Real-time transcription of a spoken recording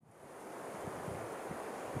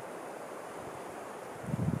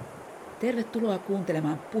Tervetuloa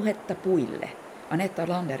kuuntelemaan Puhetta Puille, Anetta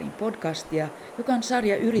Landerin podcastia, joka on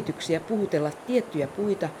sarja yrityksiä puhutella tiettyjä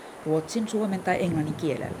puita ruotsin, suomen tai englannin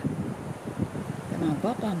kielellä. Tämä on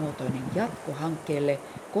vapaamuotoinen jatko hankkeelle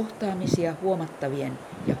Kohtaamisia, huomattavien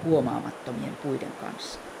ja huomaamattomien puiden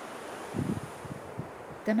kanssa.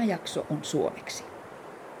 Tämä jakso on suomeksi.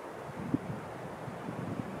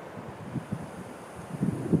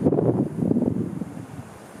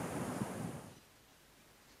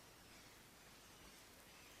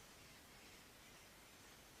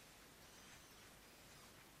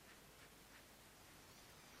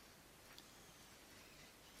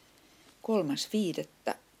 Kolmas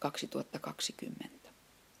 5.2020.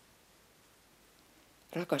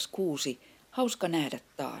 Rakas kuusi, hauska nähdä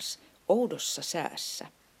taas, oudossa säässä.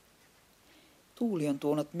 Tuuli on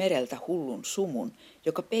tuonut mereltä hullun sumun,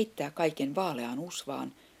 joka peittää kaiken vaaleaan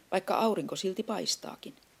usvaan, vaikka aurinko silti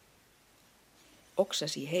paistaakin.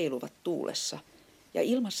 Oksasi heiluvat tuulessa, ja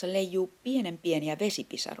ilmassa leijuu pieniä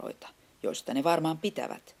vesipisaroita, joista ne varmaan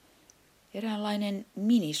pitävät. Eräänlainen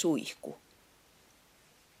minisuihku.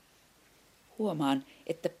 Huomaan,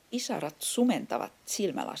 että pisarat sumentavat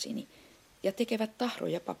silmälasini ja tekevät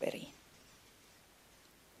tahroja paperiin.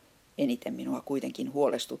 Eniten minua kuitenkin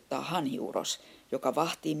huolestuttaa hanhiuros, joka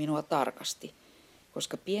vahtii minua tarkasti,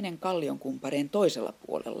 koska pienen kallionkumpareen toisella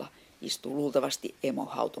puolella istuu luultavasti emo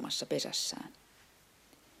hautumassa pesässään.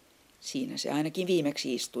 Siinä se ainakin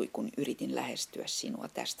viimeksi istui, kun yritin lähestyä sinua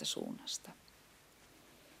tästä suunnasta.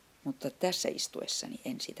 Mutta tässä istuessani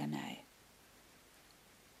en sitä näe.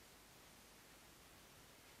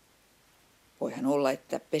 Voihan olla,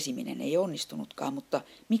 että pesiminen ei onnistunutkaan, mutta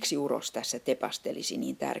miksi uros tässä tepastelisi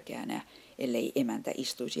niin tärkeänä, ellei emäntä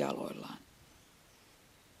istuisi jaloillaan?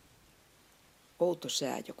 Outo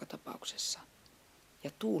sää joka tapauksessa,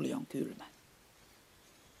 ja tuuli on kylmä.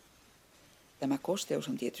 Tämä kosteus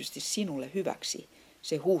on tietysti sinulle hyväksi,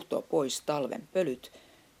 se huuhtoo pois talven pölyt,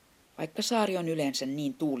 vaikka saari on yleensä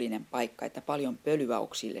niin tuulinen paikka, että paljon pölyä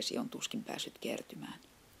oksillesi on tuskin päässyt kertymään.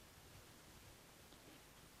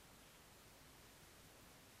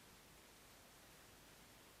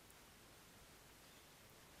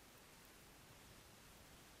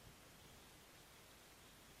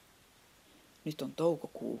 Nyt on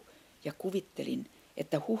toukokuu ja kuvittelin,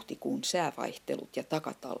 että huhtikuun säävaihtelut ja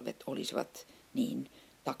takatalvet olisivat niin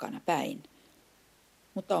takana päin,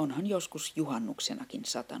 mutta onhan joskus juhannuksenakin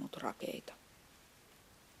satanut rakeita.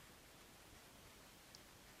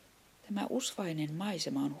 Tämä usvainen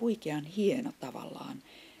maisema on huikean hieno tavallaan,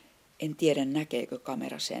 en tiedä näkeekö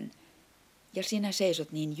kamera sen, ja sinä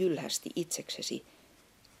seisot niin jylhästi itseksesi,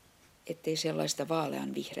 ettei sellaista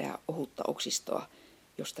vaalean vihreää ohutta oksistoa,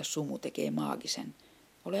 josta sumu tekee maagisen,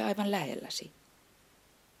 ole aivan lähelläsi.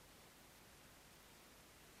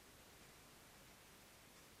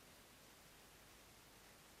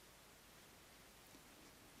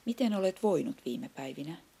 Miten olet voinut viime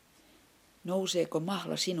päivinä? Nouseeko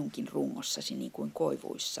mahla sinunkin rungossasi niin kuin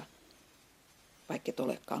koivuissa, vaikka et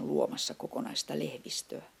olekaan luomassa kokonaista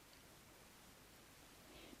lehvistöä?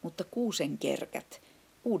 Mutta kuusen kerkät,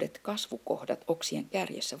 uudet kasvukohdat oksien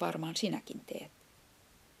kärjessä varmaan sinäkin teet.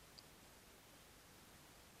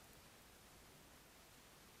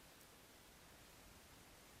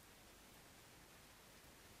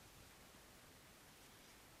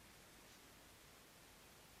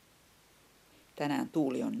 Tänään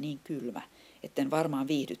tuuli on niin kylmä, etten varmaan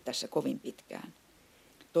viihdy tässä kovin pitkään.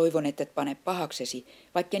 Toivon, ettet pane pahaksesi,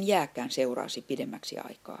 vaikken jääkään seuraasi pidemmäksi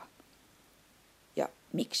aikaa. Ja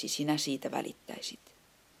miksi sinä siitä välittäisit?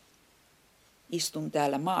 Istun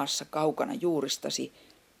täällä maassa kaukana juuristasi,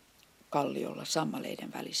 kalliolla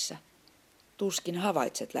sammaleiden välissä. Tuskin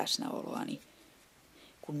havaitset läsnäoloani,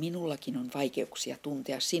 kun minullakin on vaikeuksia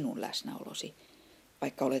tuntea sinun läsnäolosi,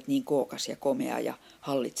 vaikka olet niin kookas ja komea ja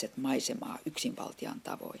hallitset maisemaa yksinvaltiaan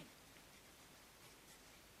tavoin.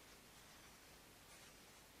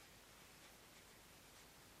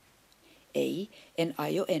 Ei, en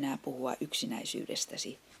aio enää puhua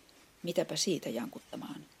yksinäisyydestäsi. Mitäpä siitä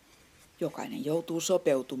jankuttamaan? Jokainen joutuu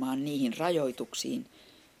sopeutumaan niihin rajoituksiin,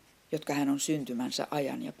 jotka hän on syntymänsä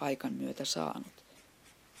ajan ja paikan myötä saanut.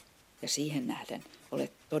 Ja siihen nähden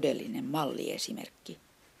olet todellinen malliesimerkki.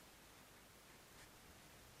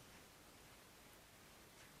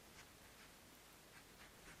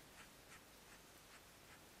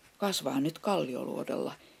 Kasvaa nyt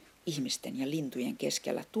kallioluodolla ihmisten ja lintujen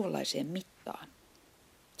keskellä tuollaiseen mittaan.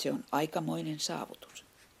 Se on aikamoinen saavutus.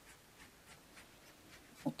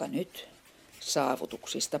 Mutta nyt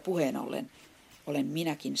saavutuksista puheen ollen olen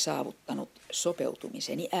minäkin saavuttanut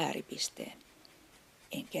sopeutumiseni ääripisteen.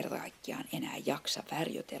 En kerta kaikkiaan enää jaksa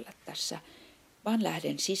värjötellä tässä vaan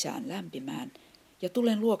lähden sisään lämpimään ja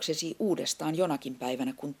tulen luoksesi uudestaan jonakin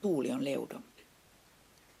päivänä, kun tuuli on leudompi.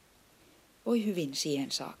 Voi hyvin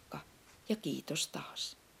siihen saakka ja kiitos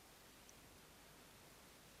taas.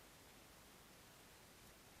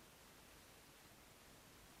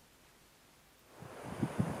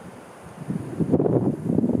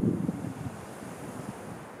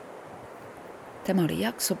 Tämä oli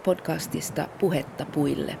jakso podcastista Puhetta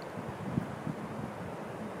Puille.